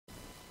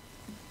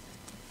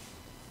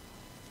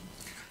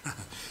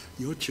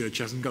Your church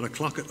hasn't got a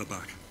clock at the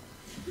back.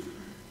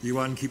 You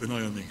and keep an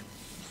eye on me.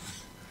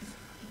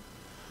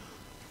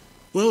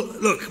 Well,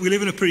 look, we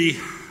live in a pretty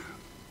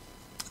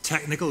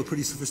technical,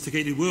 pretty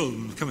sophisticated world,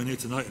 and we come in here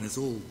tonight and it's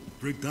all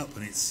rigged up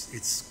and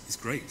it's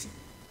great.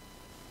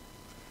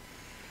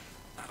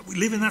 We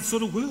live in that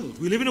sort of world.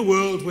 We live in a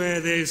world where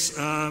there's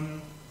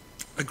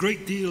a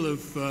great deal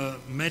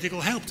of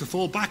medical help to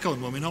fall back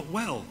on when we're not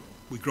well.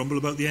 We grumble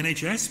about the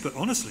NHS, but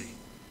honestly,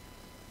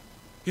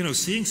 you know,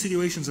 seeing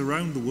situations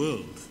around the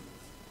world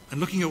and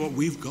looking at what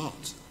we've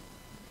got,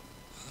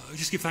 we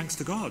just give thanks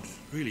to God,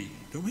 really,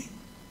 don't we?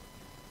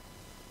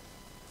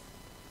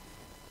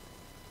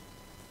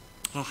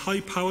 Our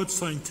high-powered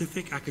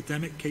scientific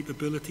academic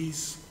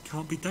capabilities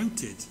can't be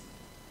doubted.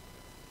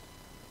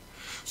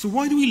 So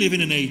why do we live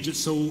in an age that's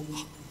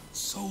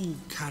so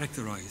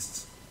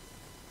characterized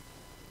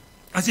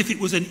as if it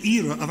was an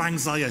era of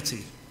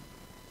anxiety?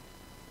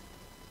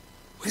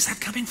 Where's that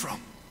coming from?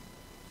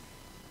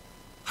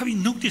 Have you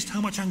noticed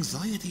how much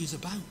anxiety is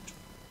about?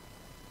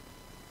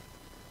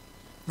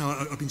 Now,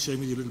 I've been sharing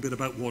with you a little bit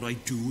about what I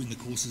do in the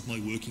course of my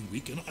working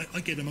week, and I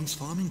get amongst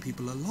farming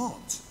people a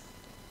lot.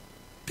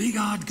 Big,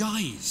 hard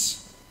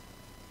guys.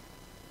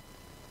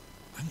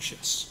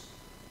 Anxious.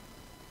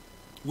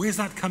 Where's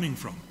that coming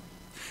from?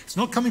 It's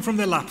not coming from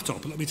their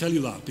laptop, let me tell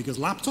you that, because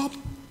laptop,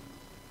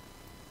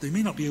 they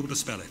may not be able to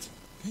spell it.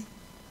 Okay?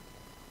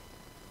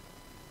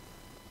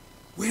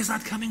 Where's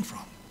that coming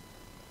from?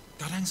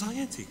 That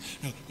anxiety.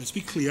 Now, let's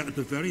be clear at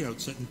the very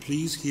outset, and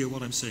please hear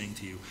what I'm saying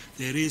to you.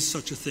 There is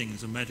such a thing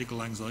as a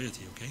medical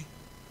anxiety, okay?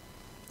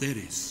 There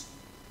is.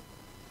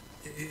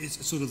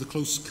 It's sort of the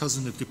close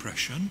cousin of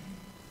depression.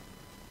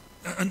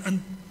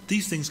 And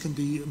these things can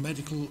be a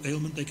medical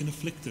ailment, they can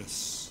afflict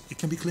us. It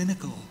can be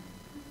clinical.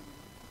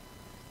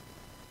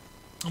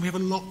 And we have a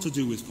lot to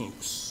do with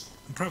folks,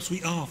 and perhaps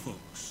we are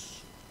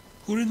folks,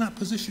 who are in that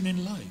position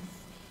in life.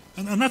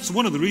 And that's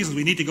one of the reasons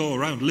we need to go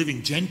around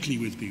living gently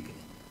with people.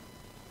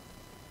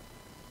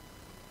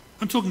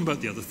 I'm talking about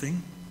the other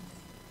thing.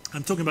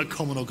 I'm talking about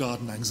common or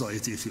garden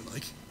anxiety, if you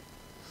like.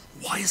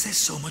 Why is there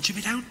so much of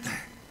it out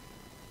there?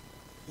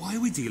 Why are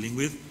we dealing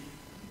with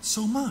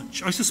so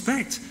much? I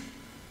suspect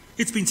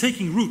it's been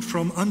taking root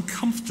from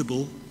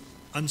uncomfortable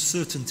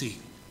uncertainty.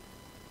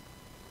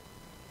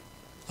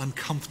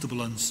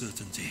 Uncomfortable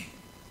uncertainty.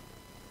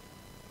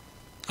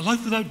 A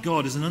life without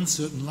God is an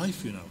uncertain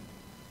life, you know.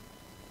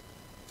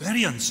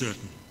 Very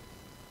uncertain.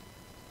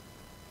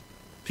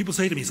 People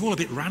say to me, it's all a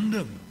bit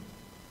random.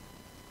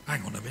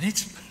 Hang on a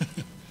minute.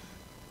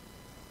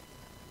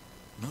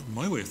 Not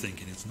my way of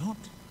thinking, it's not.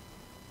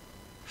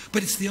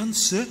 But it's the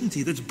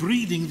uncertainty that's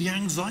breeding the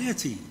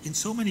anxiety in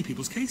so many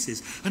people's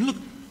cases. And look,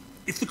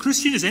 if the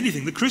Christian is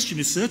anything, the Christian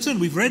is certain.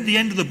 We've read the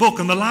end of the book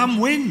and the Lamb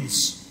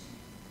wins.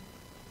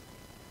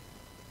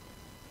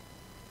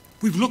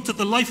 We've looked at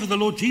the life of the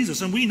Lord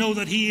Jesus and we know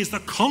that he is the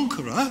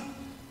conqueror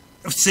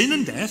of sin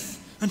and death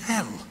and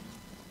hell.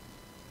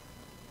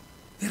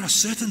 There are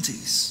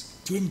certainties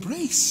to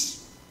embrace.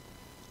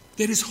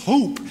 There is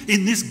hope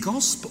in this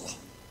gospel.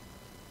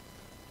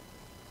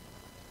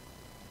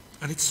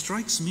 And it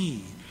strikes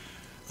me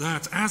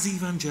that as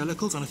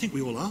evangelicals, and I think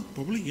we all are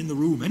probably in the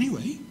room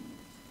anyway,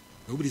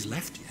 nobody's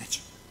left yet,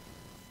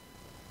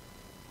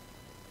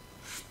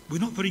 we're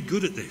not very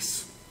good at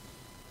this.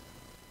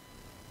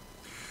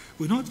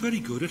 We're not very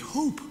good at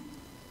hope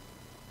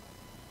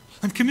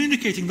and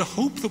communicating the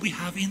hope that we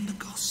have in the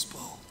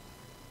gospel.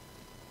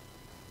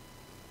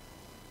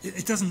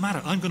 It doesn't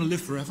matter. I'm going to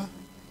live forever.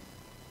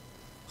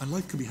 And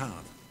life can be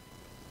hard.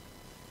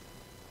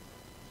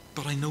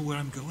 But I know where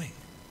I'm going.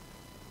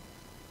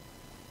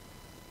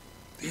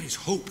 There is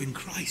hope in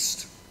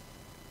Christ.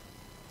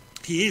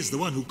 He is the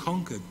one who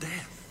conquered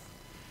death.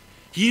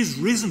 He is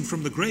risen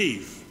from the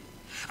grave.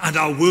 And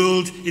our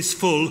world is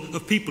full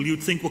of people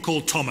you'd think were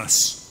called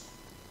Thomas.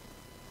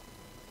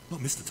 Not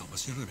Mr.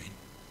 Thomas, you know what I mean?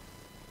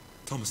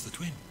 Thomas the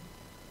twin.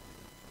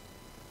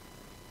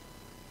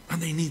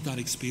 And they need that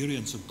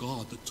experience of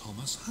God that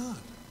Thomas had.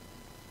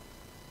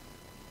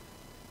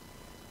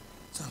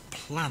 To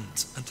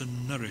plant and to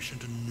nourish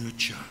and to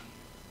nurture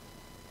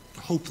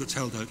the hope that's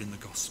held out in the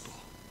gospel.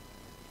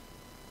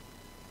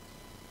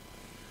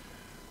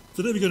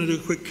 Today we're going to do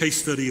a quick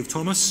case study of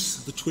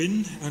Thomas, the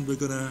twin, and we're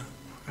going to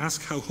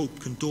ask how hope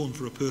can dawn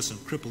for a person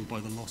crippled by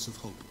the loss of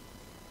hope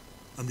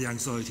and the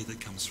anxiety that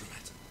comes from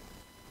it.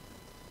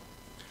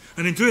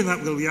 And in doing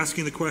that, we'll be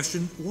asking the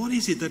question, what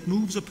is it that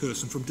moves a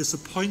person from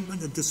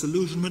disappointment and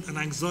disillusionment and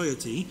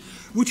anxiety,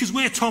 which is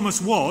where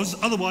Thomas was,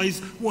 otherwise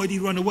why did he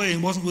run away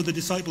and wasn't with the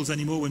disciples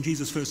anymore when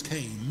Jesus first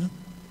came,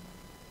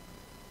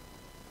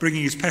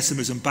 bringing his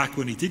pessimism back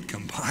when he did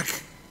come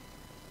back,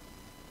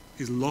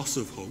 his loss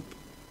of hope.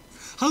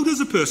 How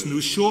does a person who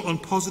is short on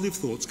positive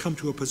thoughts come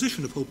to a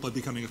position of hope by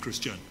becoming a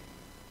Christian?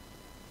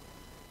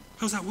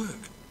 How does that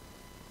work?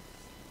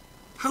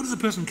 How does a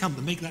person come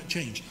to make that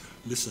change?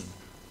 Listen,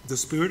 the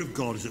Spirit of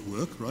God is at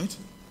work, right?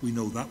 We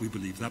know that, we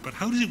believe that. But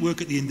how does it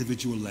work at the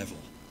individual level?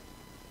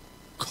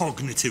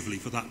 Cognitively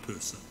for that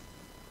person.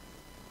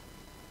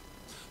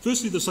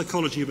 Firstly, the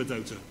psychology of a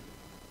doubter.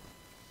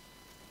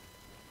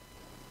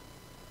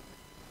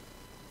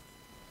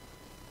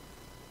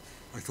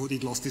 thought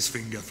he'd lost his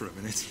finger for a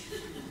minute.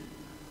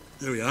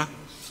 There we are.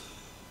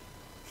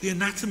 The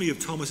anatomy of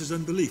Thomas's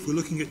unbelief. We're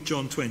looking at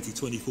John 20,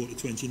 24 to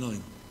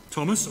 29.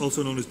 Thomas,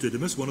 also known as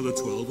Didymus, one of the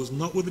 12, was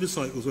not with the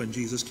disciples when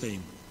Jesus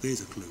came.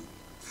 There's a clue.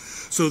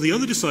 So the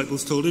other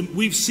disciples told him,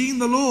 "We've seen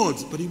the Lord,"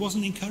 but he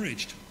wasn't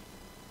encouraged.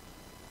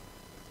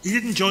 He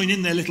didn't join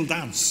in their little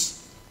dance.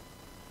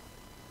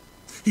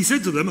 He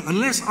said to them,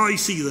 "Unless I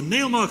see the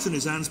nail marks in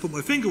his hands, put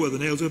my finger where the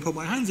nails are, and put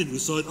my hands into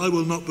his side, I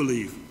will not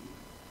believe."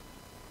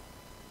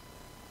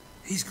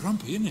 He's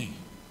grumpy, isn't he?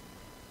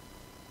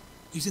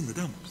 He's in the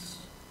dumps.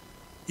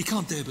 He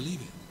can't dare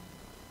believe it.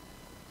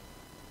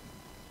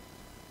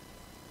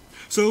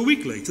 So a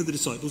week later, the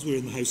disciples were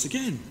in the house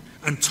again,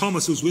 and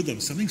Thomas was with them.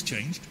 Something's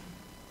changed.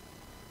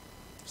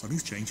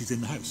 Something's changed. He's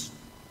in the house.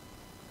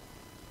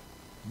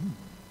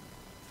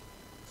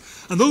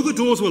 And though the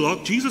doors were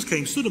locked, Jesus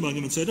came, stood among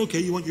them, and said, "Okay,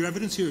 you want your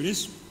evidence? Here it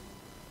is."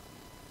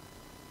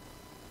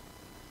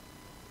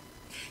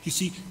 You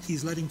see,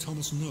 he's letting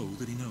Thomas know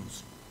that he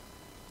knows.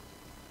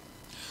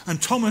 And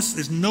Thomas,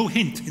 there's no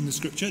hint in the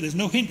scripture, there's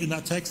no hint in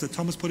that text that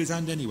Thomas put his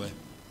hand anywhere.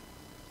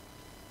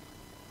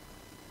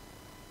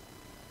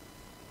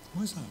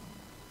 Why is that?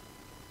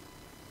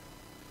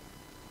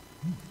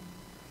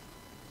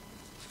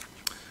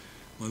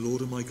 My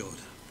Lord and my God.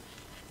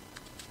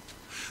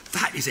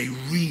 That is a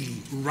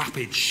really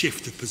rapid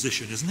shift of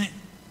position, isn't it?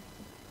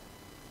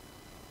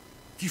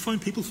 Do you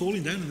find people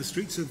falling down in the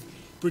streets of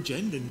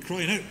Bridgend and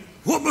crying out,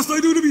 "What must I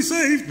do to be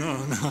saved?"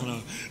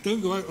 No.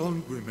 Don't go out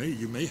on,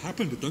 you may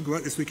happen, but don't go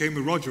out this weekend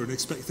with Roger and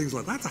expect things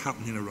like that to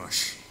happen in a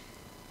rush.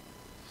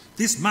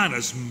 This man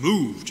has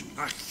moved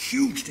a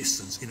huge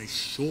distance in a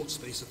short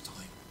space of time.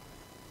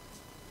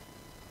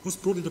 What's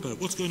brought it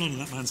about? What's going on in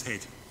that man's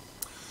head?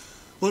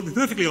 Well, to be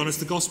perfectly honest,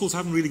 the Gospels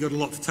haven't really got a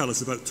lot to tell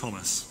us about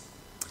Thomas.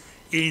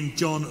 In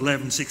John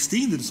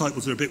 11:16, the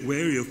disciples are a bit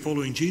wary of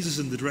following Jesus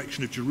in the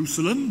direction of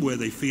Jerusalem, where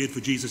they feared for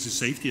Jesus'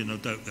 safety and no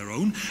doubt their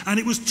own. And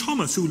it was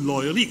Thomas who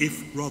loyally,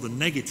 if rather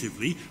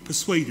negatively,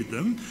 persuaded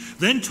them.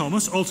 Then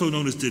Thomas, also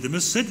known as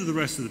Didymus, said to the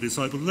rest of the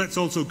disciples, "Let's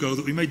also go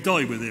that we may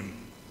die with him."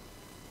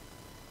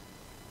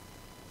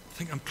 I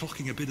think I'm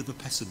clocking a bit of a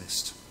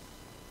pessimist.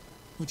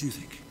 What do you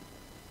think?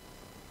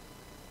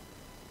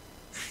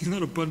 He's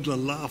not a bundle of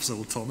laughs,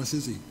 old Thomas,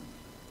 is he?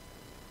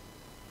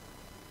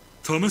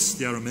 Thomas,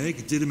 the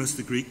Aramaic, Didymus,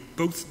 the Greek,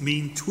 both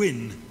mean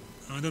twin.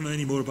 I don't know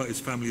any more about his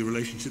family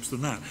relationships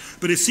than that.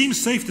 But it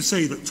seems safe to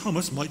say that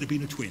Thomas might have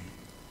been a twin.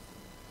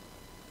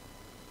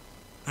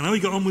 And how he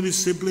got on with his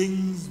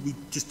siblings, we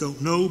just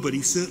don't know, but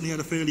he certainly had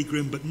a fairly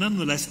grim, but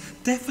nonetheless,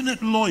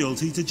 definite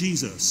loyalty to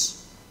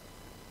Jesus.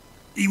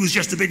 He was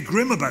just a bit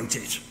grim about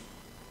it,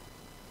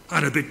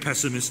 and a bit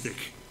pessimistic.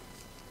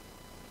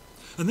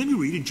 And then we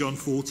read in John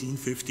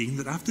 14:15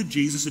 that after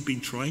Jesus had been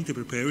trying to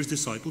prepare his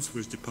disciples for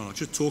his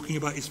departure, talking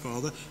about his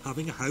Father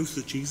having a house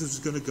that Jesus was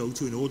going to go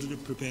to in order to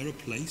prepare a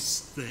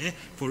place there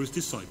for his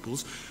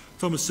disciples,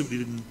 Thomas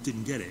simply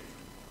didn't get it.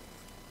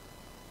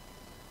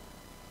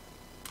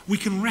 We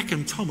can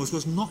reckon Thomas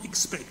was not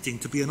expecting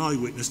to be an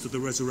eyewitness to the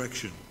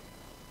resurrection.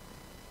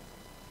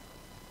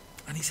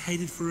 And he's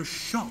headed for a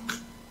shock.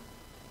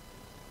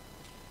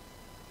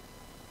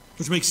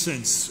 Which makes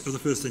sense of the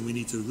first thing we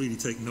need to really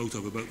take note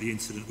of about the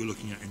incident we're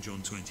looking at in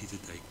John 20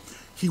 today.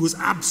 He was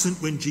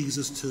absent when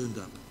Jesus turned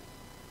up.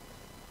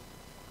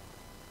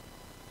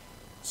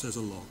 Says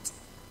a lot.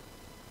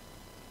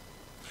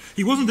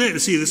 He wasn't there to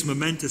see this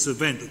momentous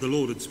event that the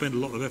Lord had spent a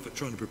lot of effort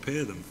trying to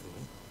prepare them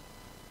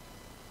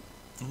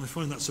for. And I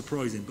find that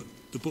surprising, but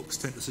the books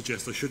tend to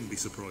suggest I shouldn't be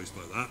surprised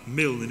by that.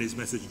 Milne, in his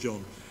message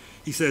John,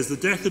 he says the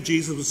death of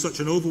Jesus was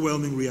such an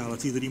overwhelming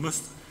reality that he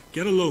must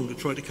get alone to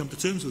try to come to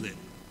terms with it.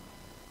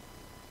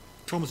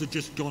 Thomas had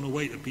just gone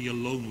away to be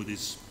alone with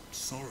his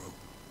sorrow.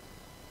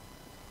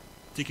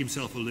 Dig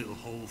himself a little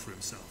hole for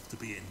himself to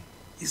be in.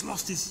 He's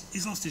lost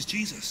his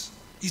Jesus.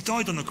 He's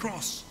died on the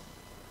cross.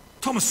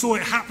 Thomas saw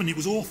it happen. It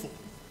was awful.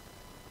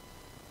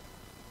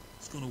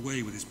 He's gone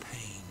away with his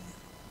pain.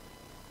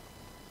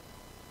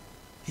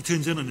 He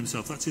turns in on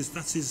himself. That's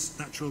his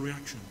natural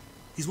reaction.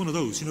 He's one of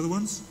those. You know the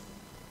ones?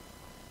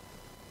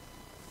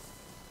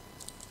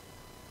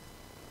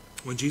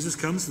 When Jesus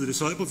comes to the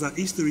disciples that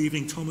Easter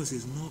evening, Thomas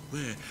is not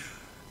there.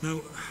 Now,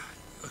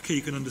 okay,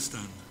 you can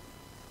understand.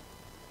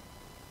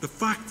 The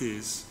fact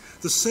is,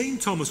 the same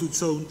Thomas who'd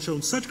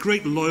shown such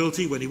great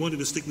loyalty when he wanted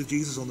to stick with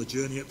Jesus on the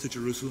journey up to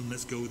Jerusalem,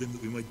 let's go with him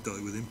that we might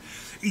die with him,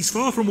 he's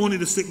far from wanting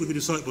to stick with the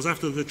disciples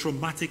after the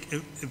traumatic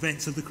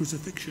events of the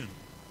crucifixion.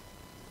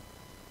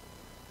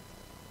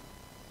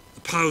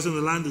 The powers in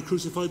the land had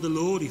crucified the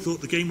Lord. He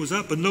thought the game was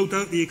up, and no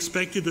doubt he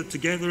expected that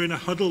together in a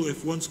huddle,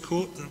 if once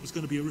caught, that was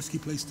going to be a risky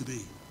place to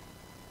be.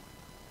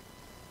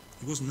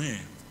 He wasn't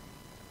there.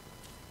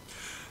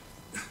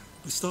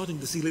 We're starting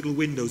to see little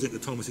windows into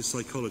Thomas's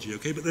psychology,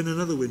 okay? But then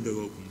another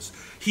window opens.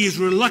 He is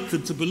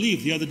reluctant to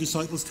believe the other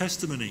disciples'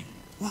 testimony.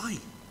 Why?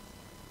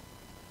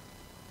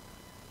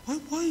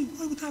 Why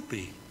would that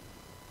be?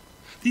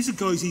 These are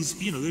guys,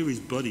 they're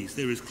his buddies.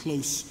 They're his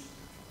close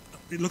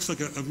It looks like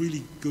a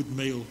really good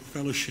male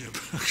fellowship,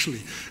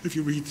 actually, if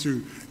you read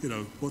through,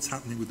 what's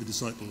happening with the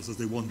disciples as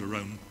they wander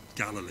around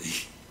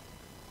Galilee.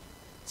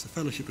 It's a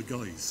fellowship of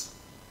guys.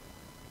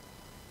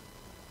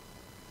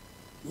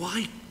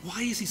 Why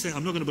is he saying,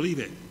 I'm not going to believe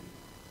it?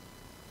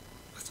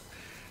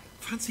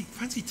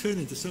 Fancy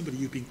turning to somebody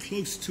you've been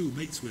close to,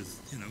 mates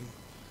with,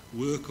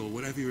 work or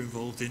whatever you're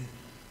involved in,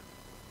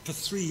 for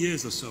 3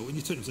 years or so, and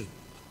you turn and say,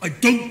 I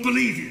don't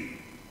believe you.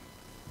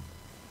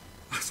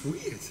 That's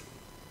weird,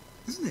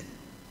 isn't it?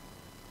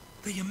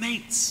 They're your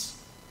mates.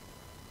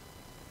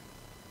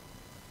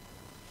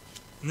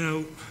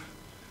 Now,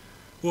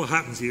 what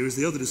happens here is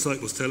the other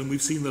disciples tell him,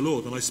 we've seen the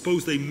Lord. And I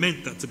suppose they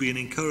meant that to be an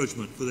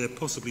encouragement for their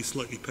possibly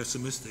slightly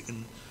pessimistic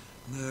and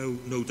now,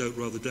 no doubt,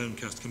 rather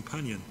downcast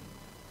companion.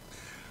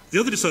 The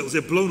other disciples,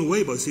 they're blown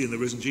away by seeing the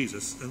risen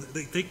Jesus, and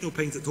they take no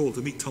pains at all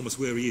to meet Thomas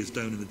where he is,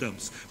 down in the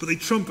dumps. But they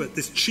trumpet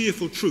this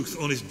cheerful truth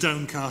on his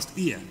downcast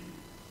ear.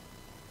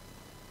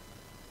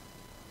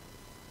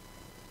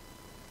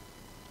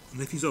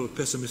 And if he's of a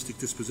pessimistic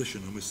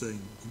disposition, and we're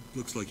saying it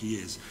looks like he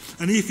is,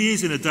 and if he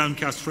is in a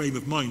downcast frame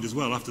of mind as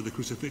well after the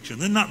crucifixion,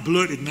 then that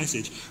blurted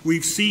message,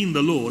 we've seen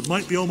the Lord,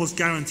 might be almost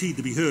guaranteed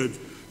to be heard,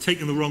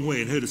 taken the wrong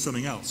way and heard as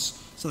something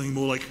else. Something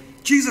more like,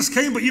 Jesus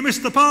came but you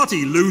missed the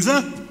party,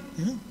 loser.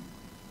 Yeah.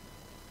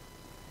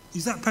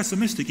 He's that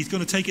pessimistic, he's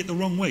going to take it the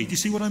wrong way. Do you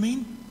see what I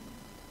mean?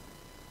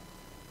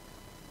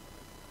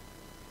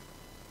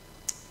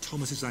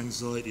 Thomas's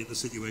anxiety at the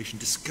situation,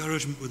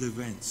 discouragement with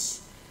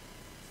events.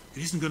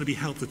 It isn't going to be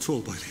helped at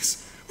all by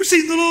this. We've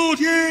seen the Lord,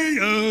 yay!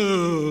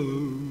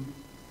 Oh.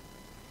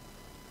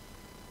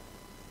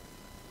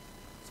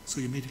 So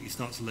he immediately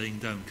starts laying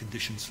down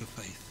conditions for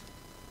faith.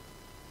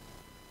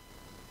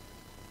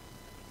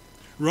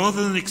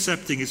 Rather than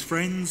accepting his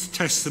friends'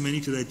 testimony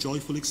to their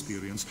joyful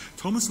experience,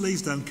 Thomas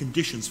lays down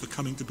conditions for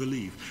coming to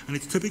believe. And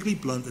it's typically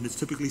blunt and it's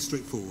typically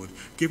straightforward,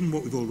 given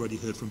what we've already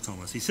heard from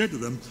Thomas. He said to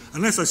them,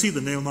 unless I see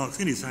the nail marks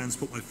in his hands,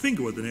 put my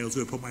finger where the nails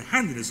were, put my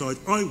hand in his side,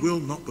 I will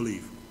not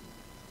believe.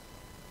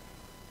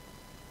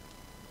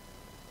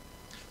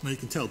 Now you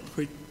can tell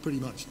pretty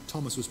much,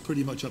 Thomas was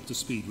pretty much up to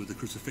speed with the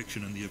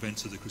crucifixion and the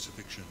events of the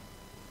crucifixion.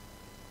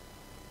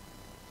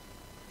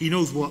 He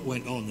knows what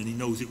went on and he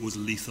knows it was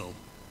lethal.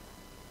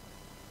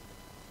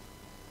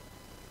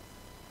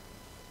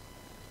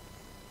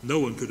 No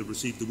one could have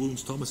received the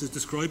wounds Thomas is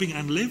describing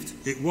and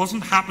lived. It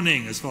wasn't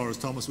happening as far as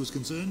Thomas was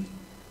concerned.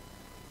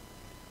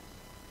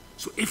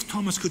 So if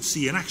Thomas could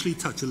see and actually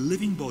touch a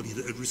living body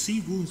that had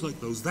received wounds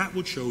like those, that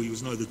would show he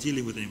was neither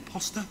dealing with an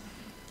imposter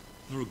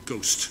nor a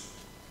ghost.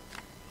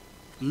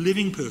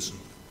 Living person.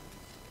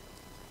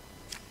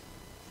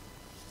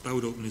 That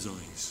would open his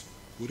eyes,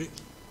 would it?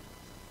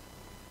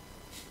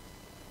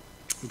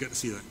 We'll get to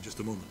see that in just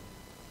a moment.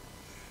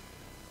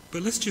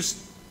 But let's just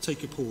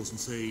take a pause and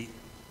say,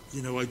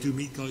 I do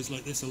meet guys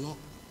like this a lot.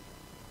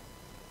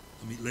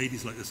 I meet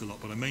ladies like this a lot,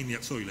 but I mainly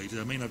have to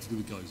do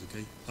with guys,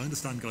 okay? I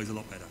understand guys a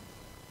lot better.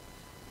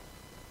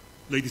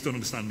 Ladies don't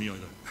understand me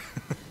either.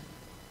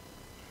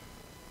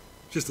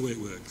 Just the way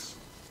it works.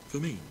 For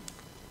me.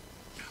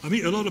 I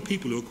meet a lot of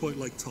people who are quite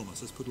like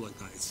Thomas. Let's put it like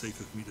that. It's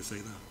safer for me to say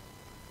that.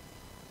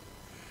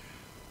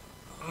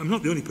 I'm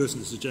not the only person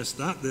to suggest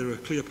that. There are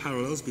clear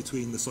parallels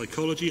between the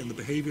psychology and the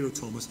behaviour of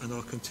Thomas and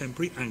our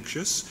contemporary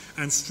anxious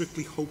and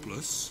strictly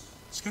hopeless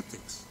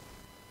skeptics.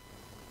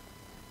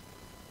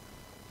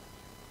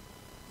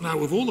 Now,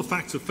 of all the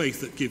facts of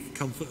faith that give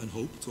comfort and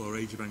hope to our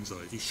age of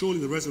anxiety, surely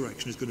the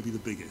resurrection is going to be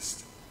the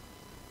biggest.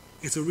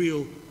 It's a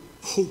real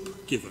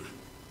hope giver.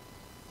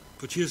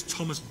 But here's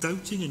Thomas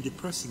doubting and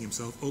depressing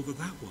himself over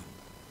that one.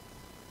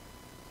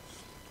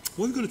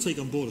 What we've got to take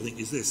on board, I think,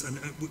 is this, and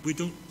we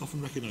don't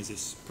often recognise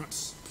this,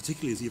 perhaps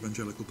particularly as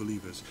evangelical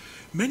believers.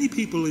 Many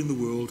people in the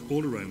world,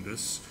 all around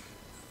us,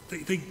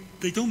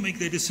 they don't make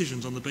their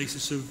decisions on the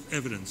basis of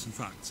evidence and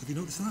facts. Have you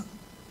noticed that?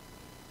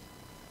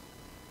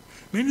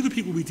 Many of the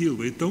people we deal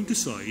with don't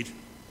decide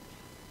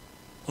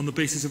on the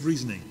basis of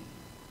reasoning.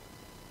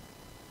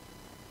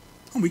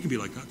 And we can be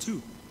like that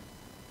too.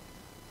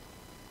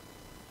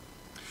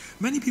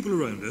 Many people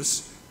around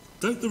us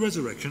doubt the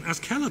resurrection, as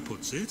Keller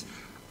puts it,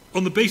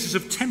 on the basis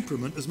of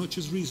temperament as much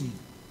as reason.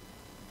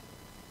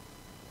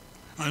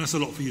 And that's a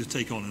lot for you to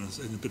take on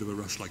in a bit of a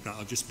rush like that.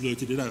 I've just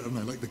blurted it out, haven't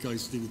I, like the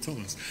guys do with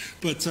Thomas.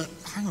 But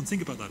hang on,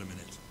 think about that a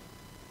minute.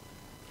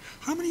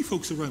 How many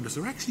folks around us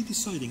are actually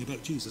deciding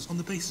about Jesus on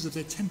the basis of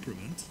their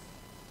temperament,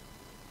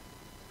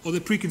 or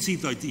their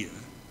preconceived idea,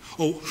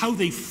 or how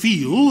they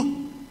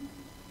feel,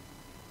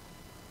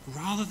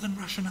 rather than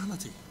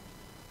rationality?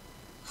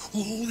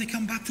 Or they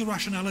come back to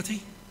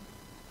rationality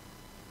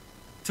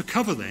to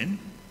cover then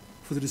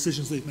for the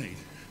decisions they've made.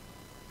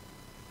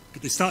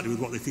 But they started with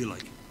what they feel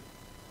like.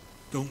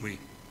 Don't we?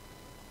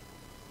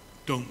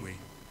 Don't we?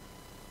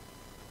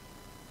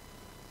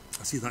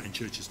 I see that in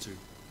churches too.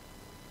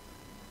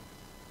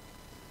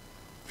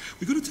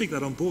 We've got to take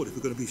that on board if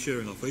we're going to be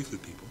sharing our faith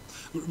with people.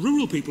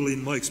 Rural people,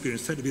 in my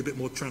experience, tend to be a bit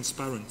more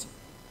transparent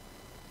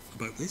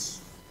about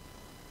this.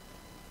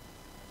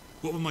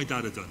 What would my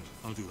dad have done?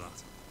 I'll do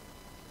that.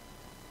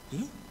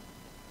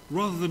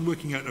 rather than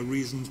working out a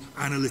reasoned,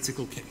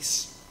 analytical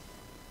case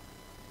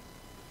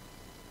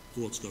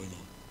for what's going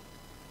on.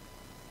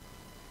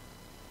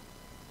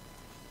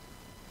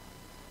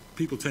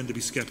 People tend to be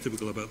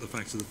sceptical about the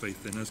facts of the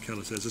faith, then, as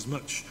Keller says, as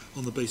much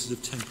on the basis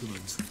of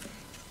temperament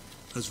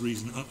as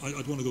reason.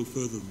 I'd want to go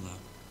further than that.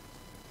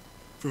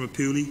 From a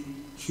purely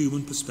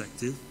human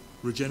perspective,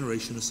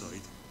 regeneration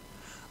aside,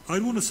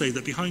 I'd want to say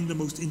that behind the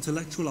most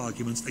intellectual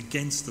arguments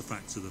against the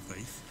facts of the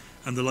faith,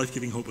 and the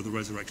life-giving hope of the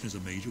resurrection is a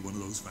major one of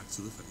those facts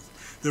of the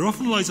faith, there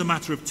often lies a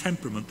matter of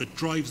temperament that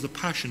drives the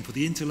passion for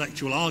the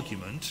intellectual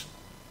argument,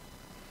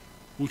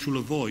 which will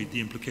avoid the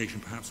implication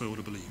perhaps I ought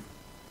to believe.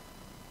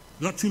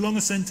 Is that too long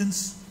a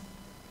sentence?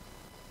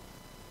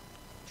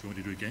 Do you want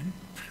me to do it again?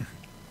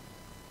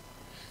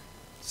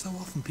 So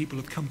often people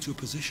have come to a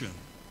position,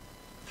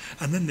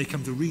 and then they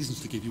come to reasons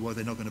to give you why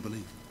they're not going to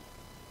believe.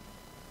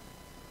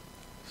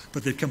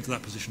 But they've come to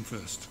that position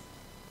first.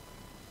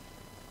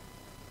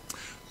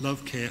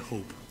 Love, care,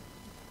 hope.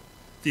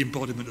 The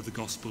embodiment of the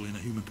gospel in a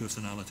human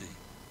personality.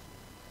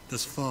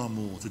 There's far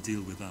more to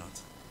deal with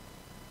that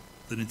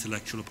than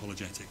intellectual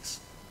apologetics.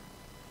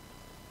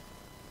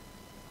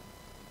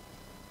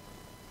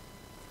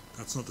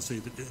 That's not to say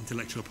that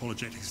intellectual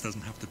apologetics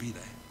doesn't have to be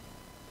there.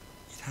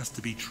 It has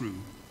to be true,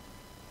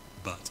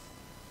 but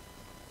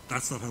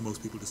that's not how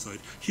most people decide.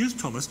 Here's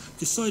Thomas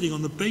deciding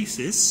on the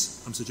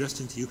basis, I'm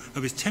suggesting to you,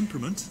 of his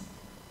temperament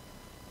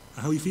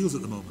and how he feels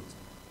at the moment.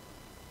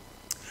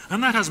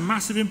 And that has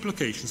massive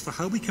implications for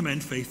how we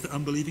commend faith to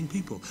unbelieving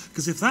people.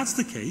 Because if that's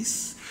the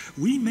case,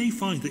 we may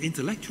find that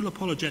intellectual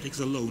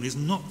apologetics alone is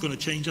not going to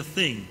change a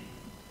thing.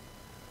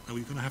 Now,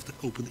 we're going to have to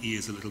open the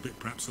ears a little bit,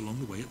 perhaps along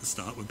the way at the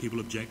start, when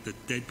people object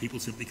that dead people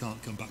simply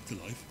can't come back to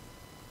life.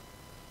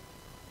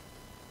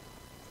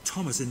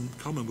 Thomas, in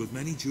common with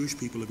many Jewish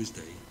people of his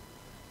day,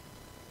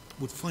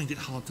 would find it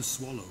hard to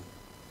swallow.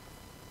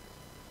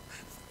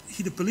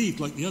 He'd have believed,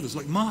 like the others,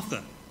 like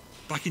Martha,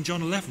 back in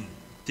John 11,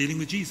 dealing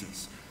with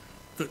Jesus,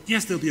 that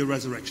yes, there'll be a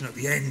resurrection at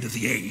the end of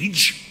the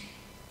age,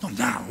 not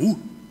now.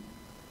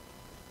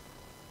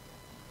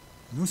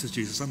 No, says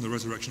Jesus, I'm the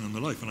resurrection and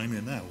the life, and I'm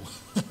here now.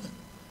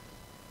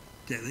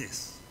 Get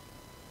this.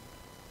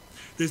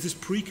 There's this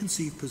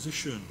preconceived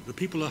position that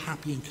people are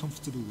happy and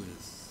comfortable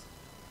with,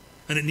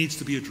 and it needs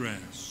to be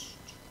addressed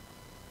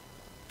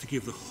to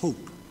give the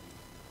hope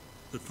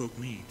that folk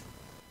need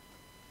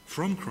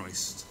from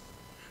Christ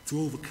to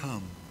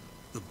overcome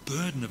the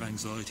burden of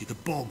anxiety, the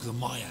bog, the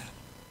mire,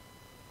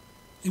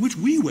 in which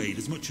we wade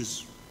as much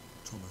as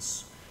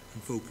Thomas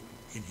and folk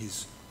in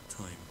his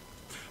time.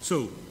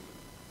 So,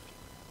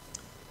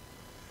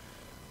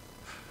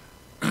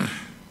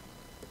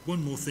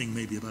 one more thing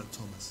maybe about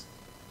Thomas.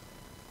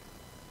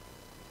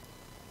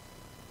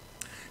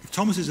 If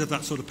Thomas is of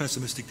that sort of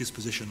pessimistic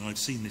disposition, and I've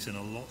seen this in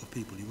a lot of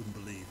people you wouldn't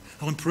believe,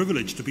 and I'm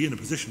privileged to be in a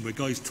position where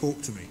guys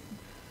talk to me.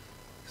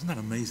 Isn't that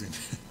amazing?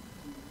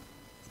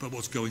 About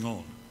what's going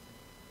on.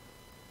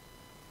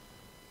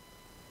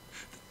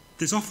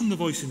 There's often the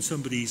voice in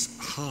somebody's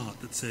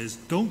heart that says,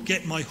 don't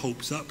get my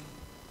hopes up.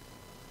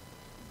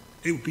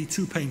 It would be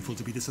too painful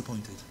to be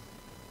disappointed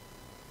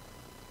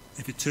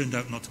if it turned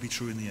out not to be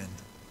true in the end.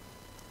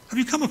 Have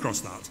you come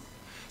across that?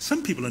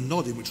 Some people are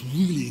nodding, which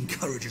really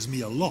encourages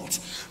me a lot,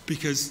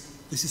 because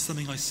this is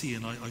something I see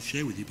and I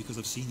share with you because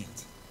I've seen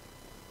it.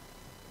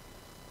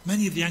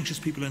 Many of the anxious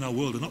people in our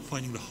world are not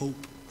finding the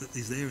hope that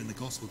is there in the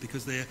gospel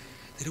because they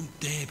don't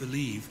dare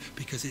believe,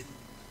 because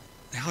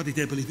they hardly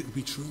dare believe it would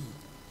be true.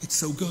 It's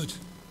so good.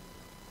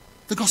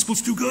 The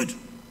gospel's too good.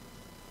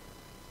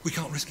 We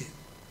can't risk it.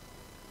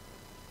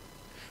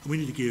 And we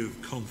need to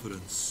give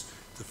confidence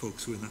to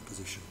folks who are in that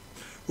position.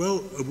 Well,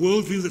 a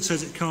worldview that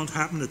says it can't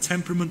happen, a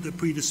temperament that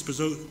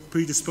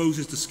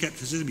predisposes to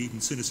skepticism,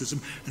 even cynicism,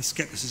 and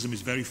skepticism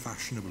is very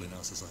fashionable in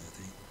our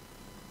society.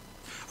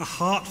 A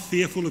heart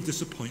fearful of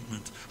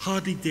disappointment,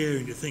 hardly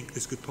daring to think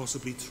this could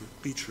possibly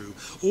be true.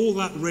 All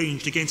that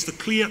ranged against the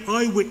clear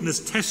eyewitness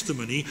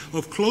testimony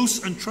of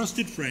close and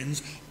trusted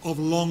friends of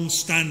long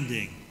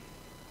standing,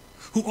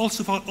 who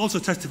also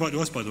testify to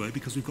us, by the way,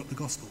 because we've got the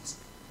Gospels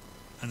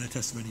and their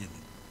testimony in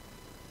them.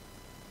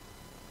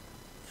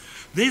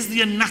 There's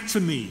the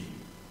anatomy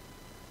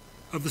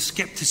of the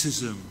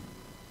skepticism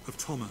of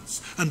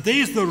Thomas. And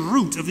there's the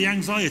root of the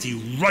anxiety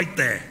right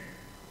there.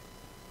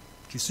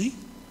 Do you see?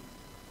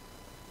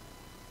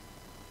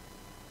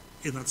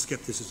 In that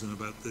skepticism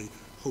about the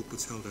hope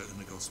that's held out in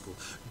the gospel.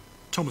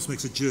 Thomas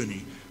makes a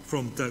journey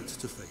from doubt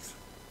to faith.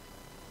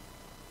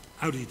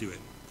 How did he do it?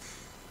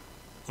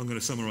 I'm going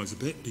to summarize a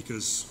bit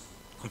because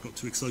I got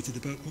too excited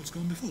about what's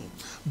gone before.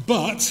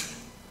 But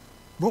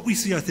what we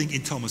see, I think,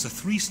 in Thomas are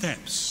 3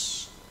 steps.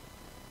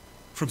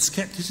 From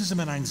skepticism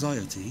and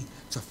anxiety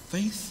to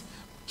faith,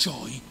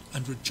 joy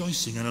and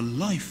rejoicing, and a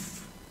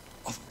life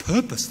of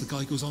purpose the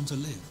guy goes on to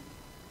live.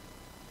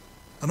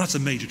 And that's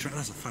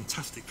that's a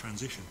fantastic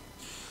transition.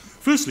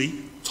 Firstly,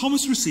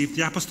 Thomas received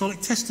the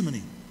apostolic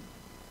testimony.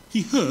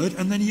 He heard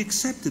and then he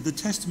accepted the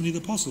testimony of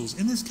the apostles.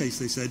 In this case,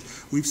 they said,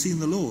 we've seen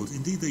the Lord.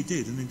 Indeed they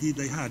did, and indeed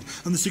they had.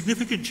 And the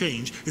significant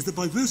change is that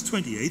by verse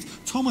 28,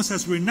 Thomas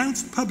has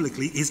renounced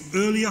publicly his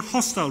earlier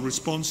hostile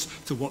response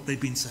to what they'd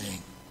been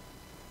saying.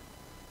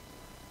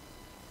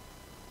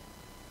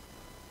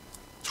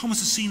 Thomas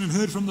has seen and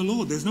heard from the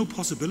Lord. There's no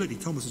possibility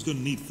Thomas is going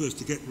to need first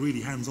to get really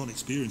hands-on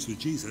experience with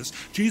Jesus.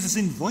 Jesus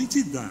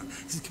invited that.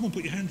 He said, come on,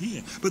 put your hand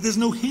here. But there's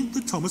no hint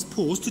that Thomas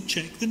paused to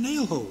check the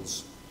nail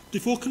holes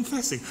before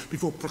confessing,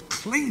 before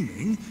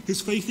proclaiming his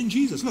faith in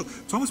Jesus. Look,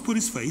 Thomas put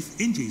his faith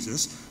in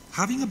Jesus,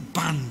 having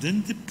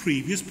abandoned the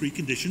previous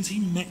preconditions. He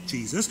met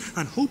Jesus,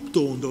 and hope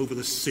dawned over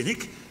the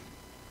cynic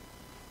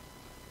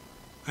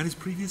and his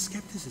previous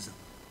skepticism.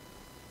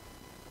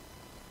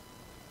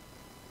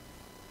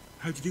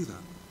 How do you do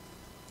that?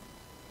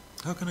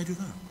 How can I do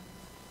that?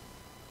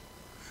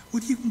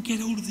 Well, you can get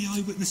hold of the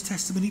eyewitness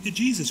testimony to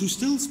Jesus, who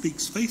still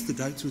speaks faith to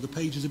doubt through the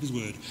pages of his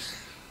word.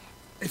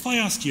 If I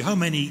asked you how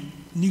many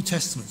New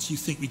Testaments you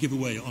think we give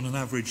away on an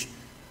average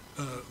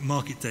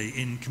market day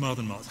in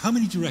Carmarthen Mart, how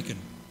many do you reckon?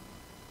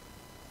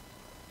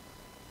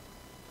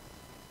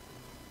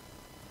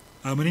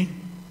 How many?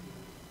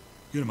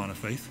 You're a man of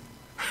faith.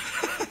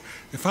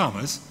 You're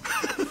farmers.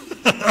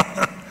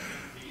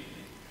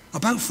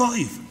 About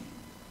 5.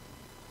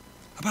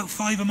 About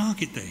 5 a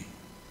market day.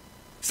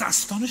 Is that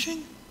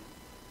astonishing?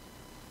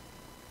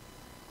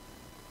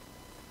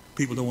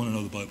 People don't want to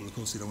know the Bible, of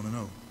course they don't want to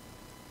know.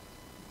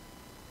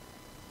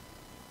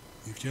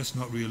 We've just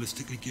not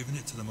realistically given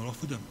it to them or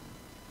offered them,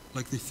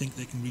 like they think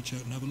they can reach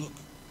out and have a look.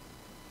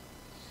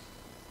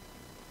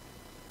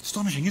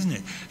 Astonishing, isn't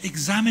it?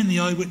 Examine the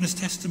eyewitness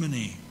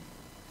testimony.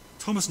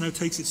 Thomas now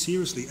takes it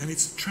seriously, and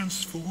it's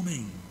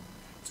transforming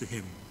to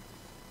him.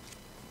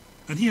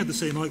 And he had the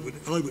same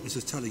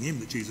eyewitnesses telling him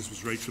that Jesus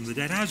was raised from the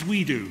dead, as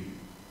we do.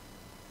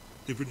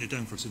 They've written it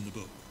down for us in the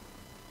book.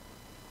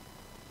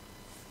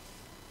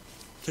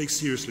 Takes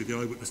seriously the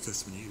eyewitness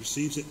testimony. He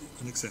receives it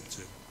and accepts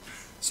it.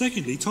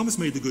 Secondly, Thomas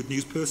made the good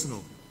news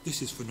personal.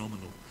 This is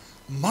phenomenal.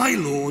 My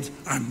Lord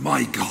and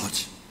my God.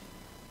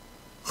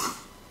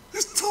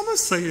 Is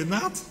Thomas saying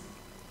that?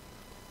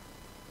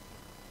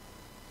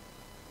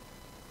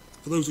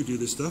 For those who do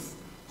this stuff,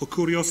 ho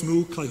kurios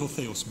mu kai ho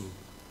theos mu.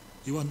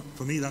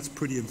 For me, that's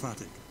pretty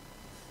emphatic.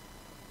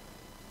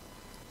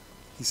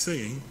 He's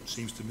saying,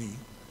 seems to me,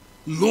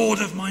 Lord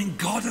of mine,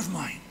 God of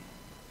mine.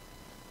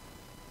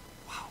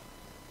 Wow.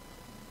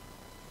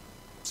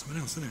 Something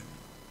else, isn't it?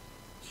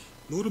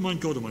 Lord of mine,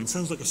 God of mine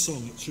sounds like a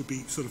song that should be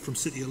sort of from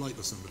City of Light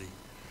or somebody.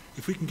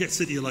 If we can get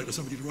City of Light or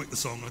somebody to write the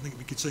song, I think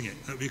we could sing it.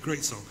 That would be a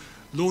great song.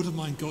 Lord of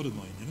mine, God of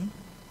mine, you know?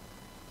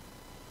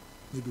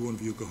 Maybe one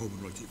of you will go home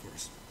and write it for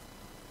us.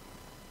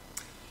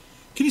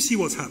 Can you see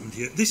what's happened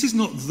here? This is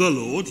not the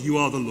Lord, you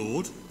are the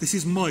Lord. This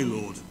is my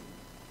Lord.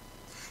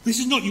 This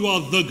is not you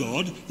are the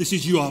God. This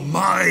is you are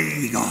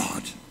my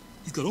God.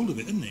 He's got hold of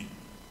it, hasn't he?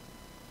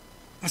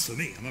 That's for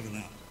me. I'm having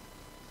that.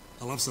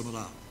 I'll have some of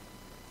that.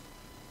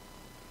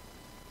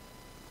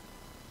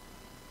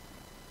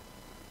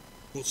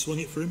 What swung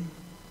it for him?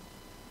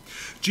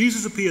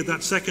 Jesus appeared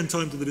that second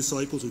time to the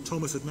disciples, who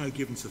Thomas had now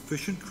given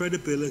sufficient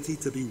credibility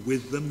to be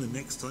with them the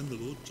next time the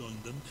Lord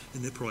joined them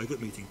in their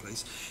private meeting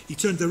place. He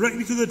turned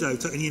directly to the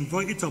doubter and he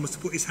invited Thomas to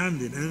put his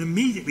hand in, and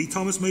immediately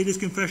Thomas made his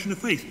confession of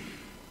faith,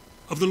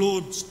 of the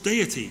Lord's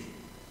deity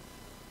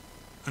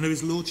and of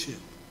his lordship.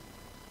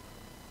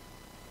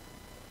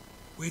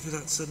 Where did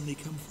that suddenly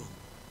come from?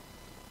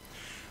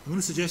 I'm going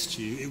to suggest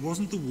to you it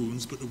wasn't the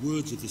wounds but the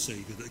words of the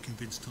Saviour that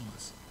convinced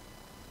Thomas.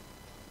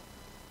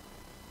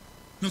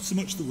 Not so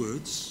much the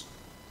words,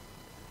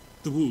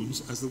 the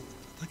wounds as the... Did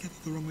I get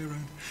it the wrong way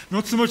around?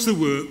 Not so much the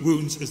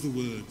wounds as the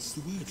words.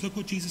 The words. Look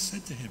what Jesus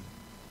said to him.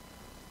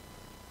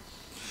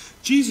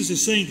 Jesus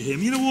is saying to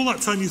him, you know, all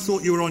that time you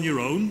thought you were on your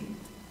own,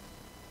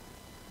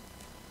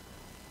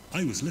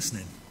 I was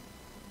listening.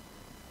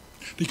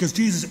 Because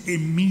Jesus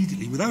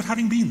immediately, without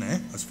having been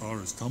there, as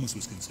far as Thomas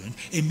was concerned,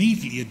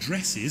 immediately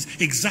addresses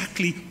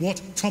exactly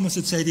what Thomas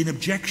had said in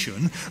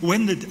objection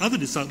when the other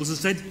disciples had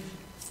said,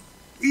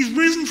 he's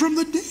risen from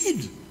the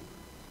dead.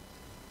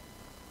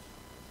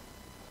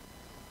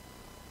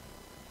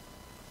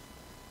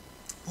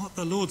 What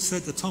the Lord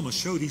said to Thomas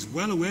showed he's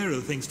well aware of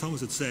the things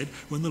Thomas had said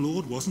when the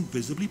Lord wasn't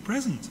visibly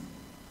present.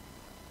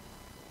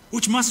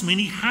 Which must mean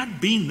he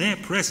had been there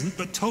present,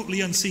 but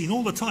totally unseen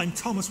all the time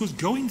Thomas was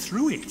going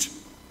through it.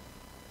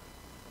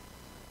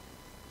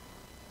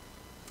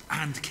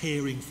 And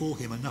caring for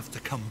him enough to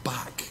come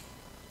back.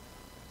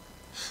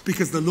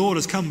 Because the Lord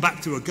has come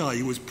back to a guy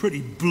who was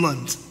pretty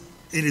blunt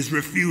in his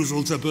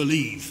refusal to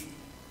believe.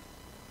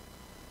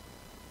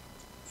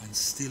 And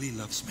still he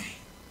loves me.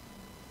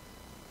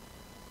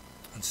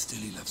 And still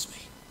he loves me.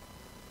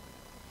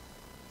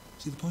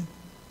 See the point?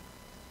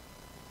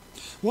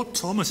 What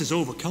Thomas is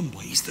overcome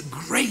by is the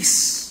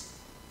grace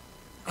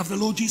of the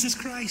Lord Jesus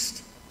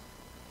Christ.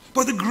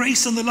 By the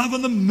grace and the love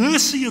and the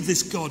mercy of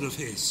this God of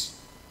his.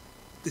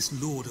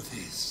 This Lord of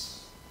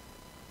his.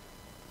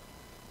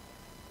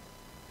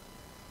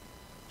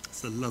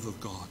 It's the love of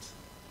God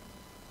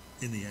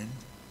in the end.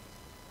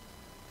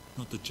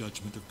 not the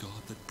judgment of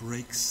God, that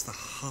breaks the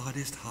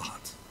hardest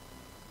heart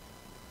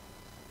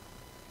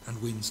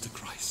and wins to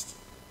Christ.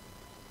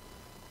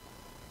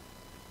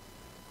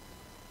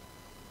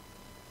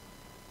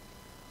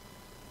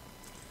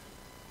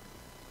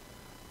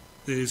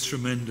 There is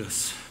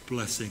tremendous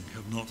blessing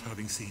of not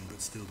having seen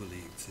but still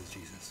believed, says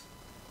Jesus.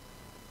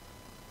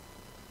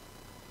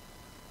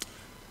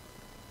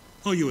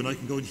 Oh, you and I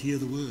can go and hear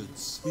the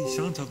words. We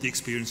shan't have the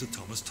experience of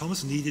Thomas.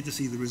 Thomas needed to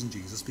see the risen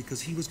Jesus because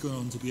he was going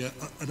on to be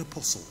an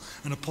apostle.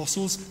 And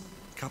apostles,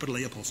 capital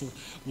A apostle,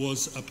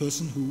 was a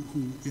person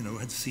who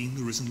had seen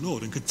the risen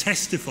Lord and could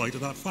testify to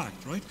that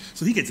fact, right?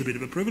 So he gets a bit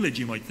of a privilege,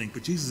 you might think.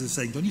 But Jesus is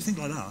saying, don't you think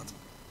like that?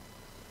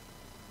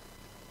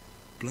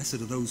 Blessed are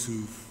those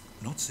who've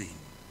not seen,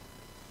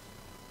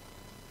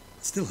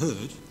 still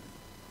heard,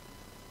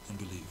 and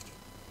believed.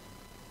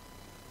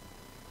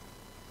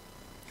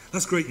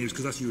 That's great news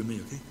because that's you and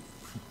me, okay?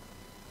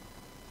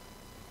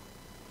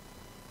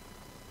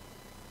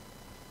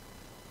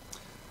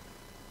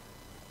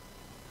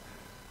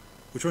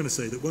 We're trying to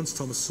say that once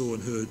Thomas saw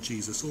and heard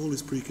Jesus, all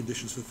his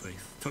preconditions for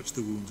faith, touched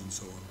the wounds and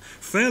so on,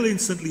 fell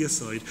instantly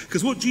aside,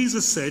 because what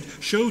Jesus said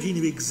showed he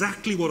knew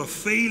exactly what a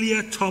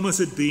failure Thomas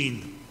had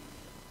been,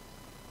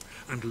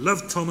 and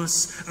loved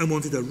Thomas and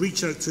wanted to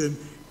reach out to him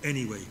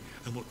anyway.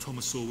 And what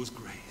Thomas saw was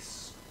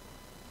grace.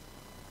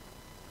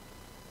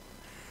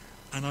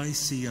 And I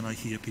see and I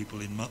hear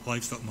people in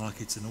livestock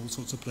markets and all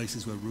sorts of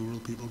places where rural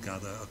people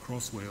gather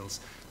across Wales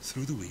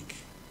through the week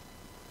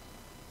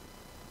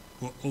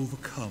who are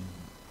overcome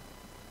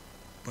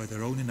by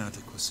their own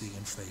inadequacy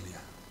and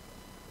failure.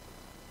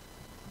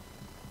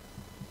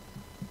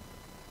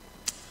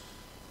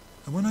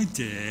 And when I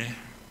dare,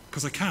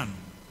 because I can,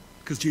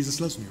 because Jesus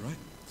loves me, right,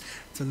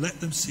 to let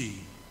them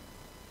see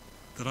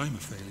that I'm a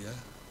failure,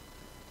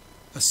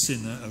 a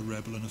sinner, a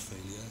rebel and a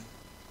failure,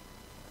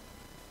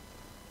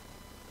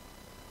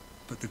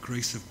 but the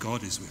grace of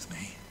God is with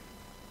me,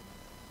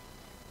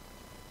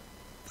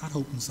 that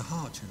opens the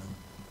heart, you know.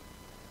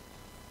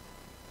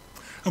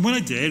 And when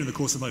I dare, in the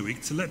course of my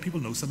week, to let people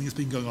know something that's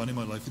been going on in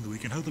my life in the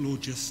week and how the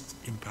Lord just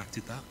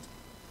impacted that,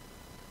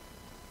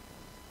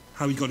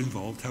 how he got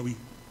involved, how he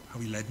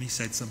led me,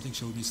 said something,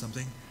 showed me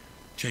something,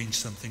 changed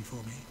something for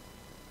me.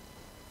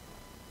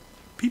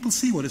 People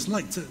see what it's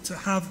like to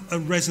have a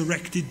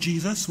resurrected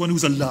Jesus, one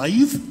who's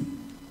alive.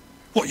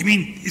 What, you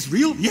mean he's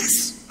real?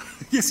 Yes.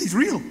 Yes, he's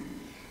real.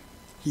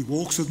 He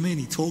walks with me and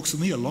he talks with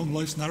me along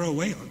life's narrow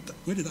way.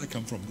 Where did that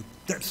come from? The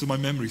depths of my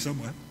memory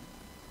somewhere.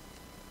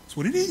 That's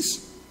what it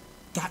is.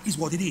 That is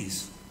what it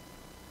is.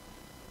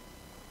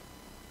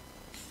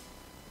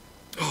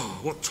 Oh,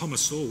 what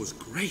Thomas saw was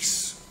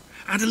grace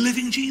and a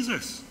living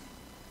Jesus.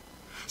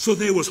 So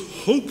there was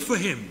hope for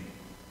him.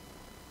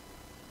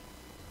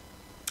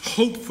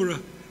 Hope for a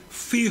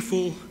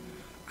fearful,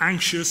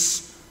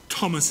 anxious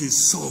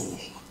Thomas's soul.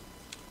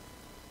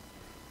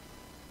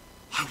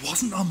 I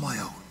wasn't on my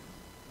own.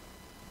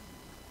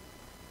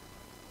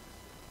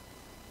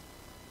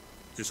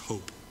 There's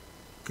hope.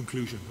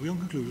 Conclusion. Are we on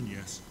conclusion?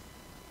 Yes.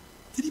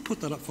 Did he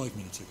put that up 5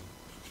 minutes ago?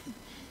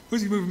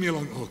 Was he moving me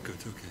along? Oh, good,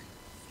 okay.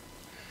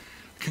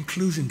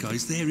 Conclusion,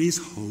 guys, there is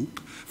hope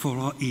for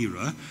our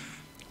era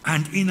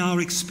and in our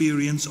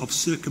experience of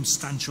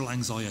circumstantial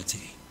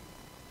anxiety.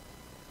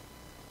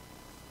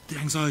 The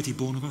anxiety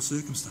born of our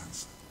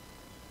circumstance.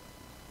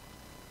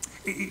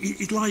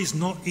 It lies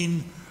not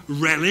in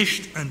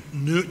relished and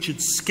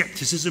nurtured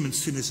skepticism and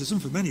cynicism.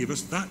 For many of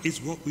us, that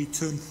is what we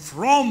turn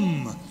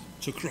from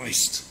to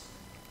Christ.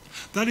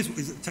 That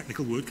is a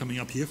technical word coming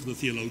up here for the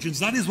theologians.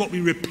 That is what we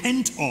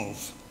repent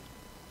of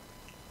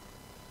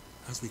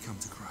as we come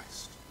to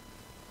Christ.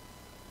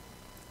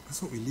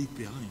 That's what we leave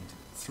behind,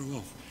 throw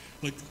off.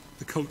 Like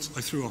the coat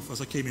I threw off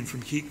as I came in from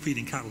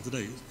feeding cattle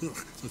today. So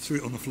I threw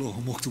it on the floor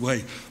and walked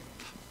away.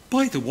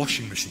 Buy the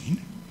washing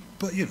machine,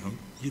 but you know,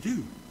 you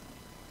do.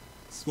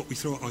 It's what we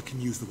throw out. I can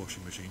use the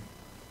washing machine.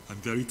 I'm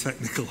very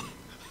technical.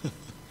 I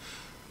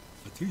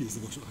do use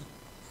the washing machine.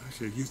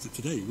 Actually, I've used it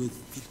today with...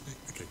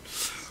 Okay.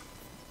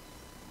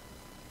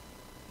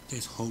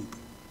 There's hope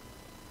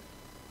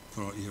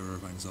for our era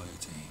of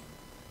anxiety.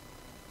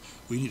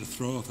 We need to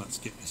throw off that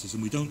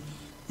skepticism. We don't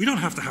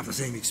have to have the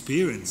same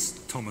experience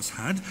Thomas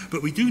had,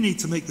 but we do need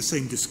to make the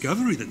same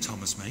discovery that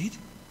Thomas made.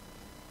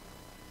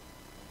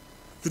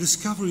 The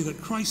discovery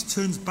that Christ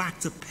turns back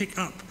to pick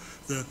up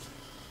the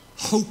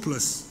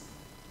hopeless,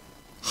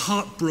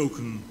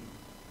 heartbroken,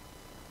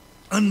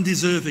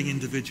 undeserving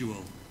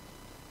individual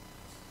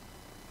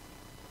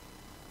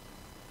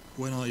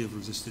when I have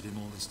resisted him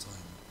all this time.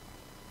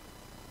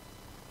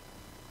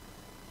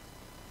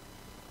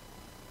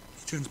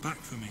 He turns back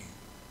for me.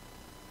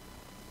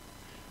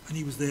 And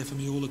he was there for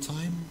me all the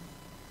time.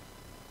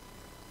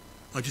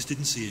 I just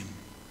didn't see him.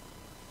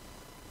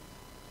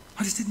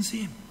 I just didn't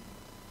see him.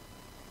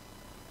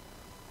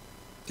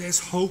 There's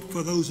hope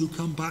for those who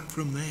come back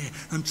from there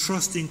and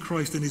trust in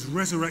Christ and his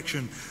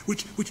resurrection,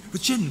 which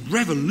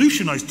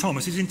revolutionized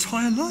Thomas his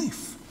entire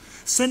life.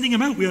 Sending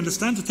him out, we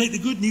understand, to take the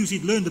good news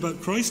he'd learned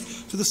about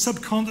Christ to the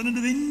subcontinent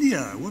of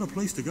India. What a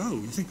place to go.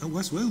 You think, oh,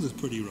 West Wales is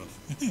pretty rough.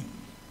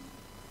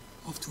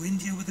 off to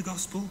India with the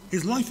gospel,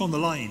 his life on the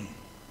line,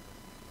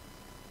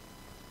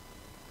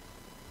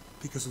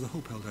 because of the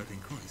hope held out in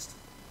Christ.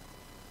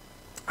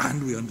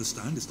 And we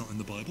understand, it's not in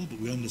the Bible, but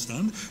we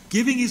understand,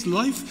 giving his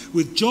life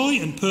with joy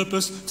and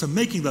purpose to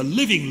making the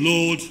living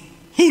Lord,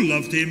 who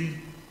loved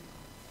him,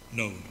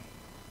 known.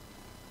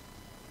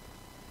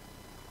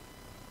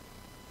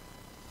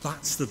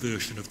 That's the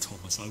version of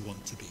Thomas I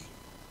want to be.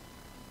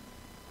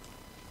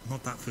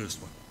 Not that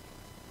first one.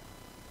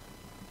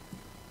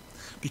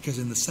 Because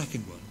in the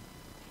second one,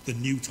 the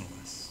new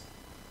Thomas,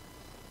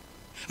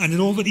 and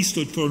in all that he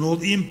stood for, and all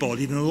that he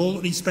embodied, and all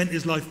that he spent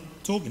his life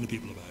talking to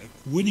people about,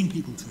 winning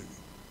people to,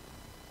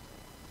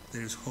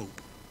 there is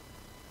hope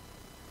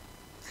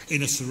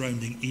in a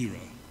surrounding era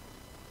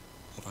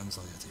of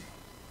anxiety.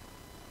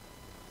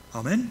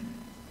 Amen?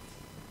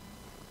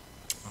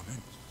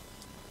 Amen.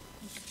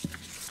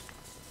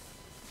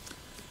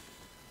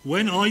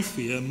 When I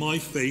fear my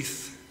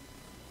faith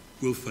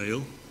will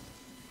fail,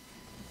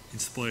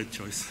 inspired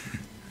choice,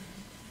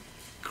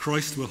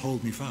 Christ will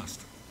hold me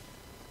fast.